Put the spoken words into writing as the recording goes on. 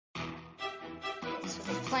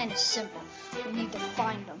plan is simple. We need to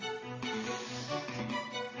find them.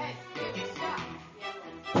 Hey, stop.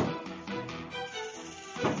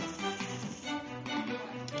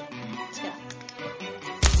 Let's go.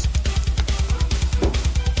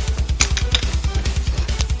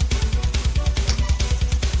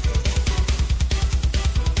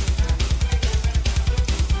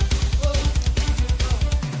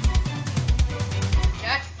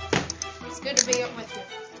 Jack, it's good to be up with you.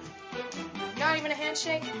 Not even a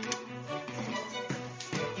handshake?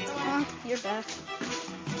 You're back.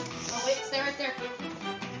 Oh, wait, stay right there.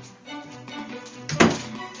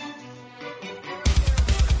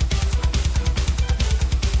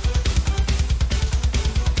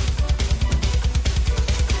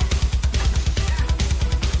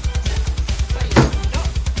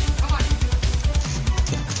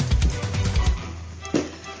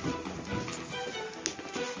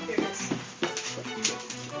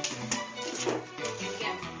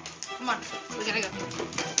 Come on, we gotta go.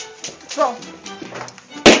 Bro.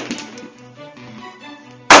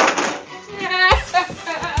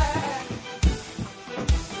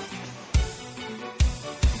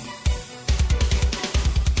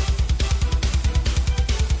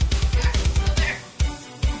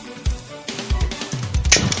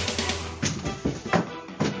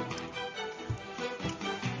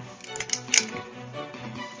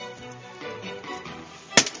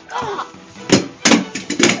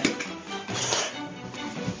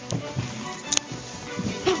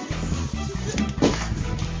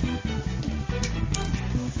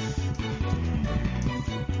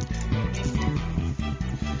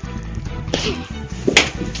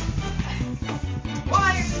 Why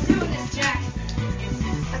are you doing this, Jack?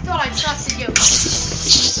 I thought I trusted you.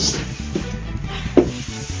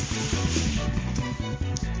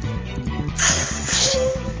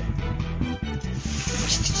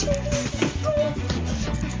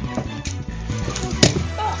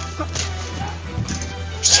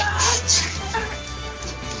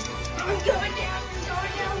 I'm going down.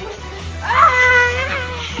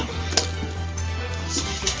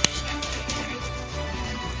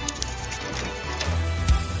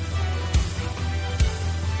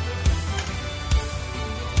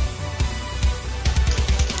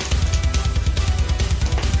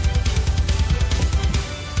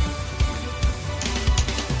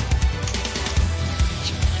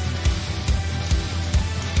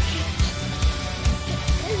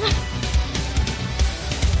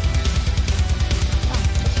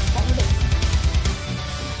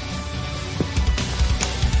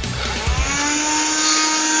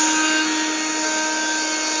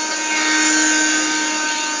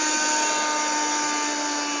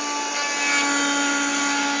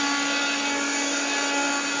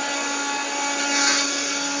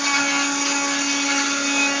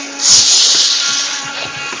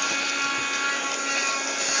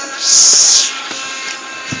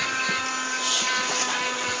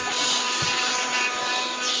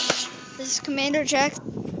 This is Commander Jack,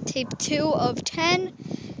 tape 2 of 10.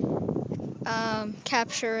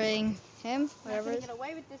 Capturing him, whatever it is. Get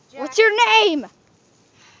away with this, Jack. What's your name?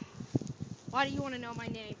 Why do you want to know my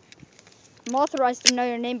name? I'm authorized to know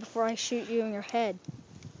your name before I shoot you in your head.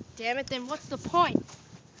 Damn it, then what's the point?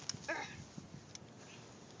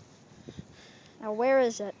 Now, where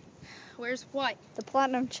is it? Where's what? The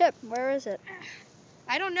platinum chip. Where is it?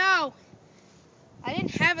 I don't know. I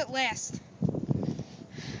didn't have it last.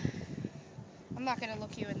 I'm not going to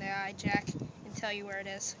look you in the eye, Jack, and tell you where it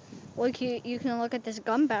is. Look, you can look at this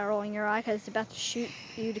gun barrel in your eye because it's about to shoot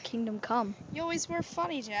you to Kingdom Come. You always were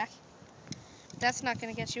funny, Jack. That's not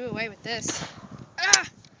going to get you away with this. Ah!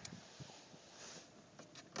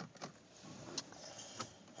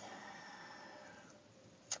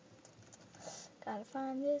 Gotta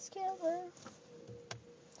find this killer.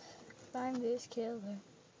 Find this killer.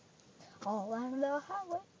 All on the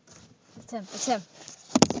highway. It's him. It's him.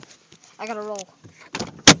 I gotta roll.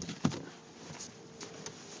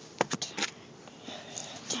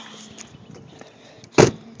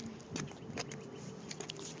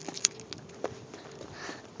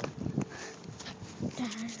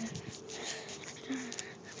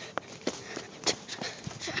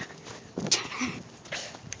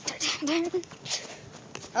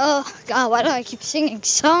 Oh, God, why do I keep singing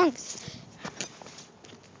songs?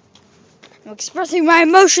 I'm expressing my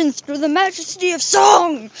emotions through the majesty of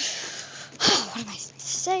song. What am I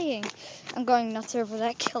saying? I'm going nuts over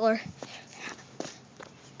that killer.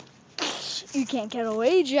 You can't get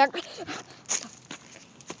away, Jack.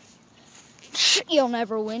 You'll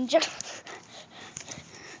never win, Jack.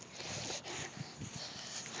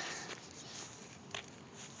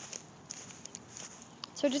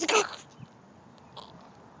 So just go.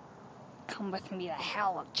 come with me to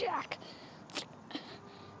hell, Jack.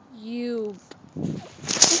 You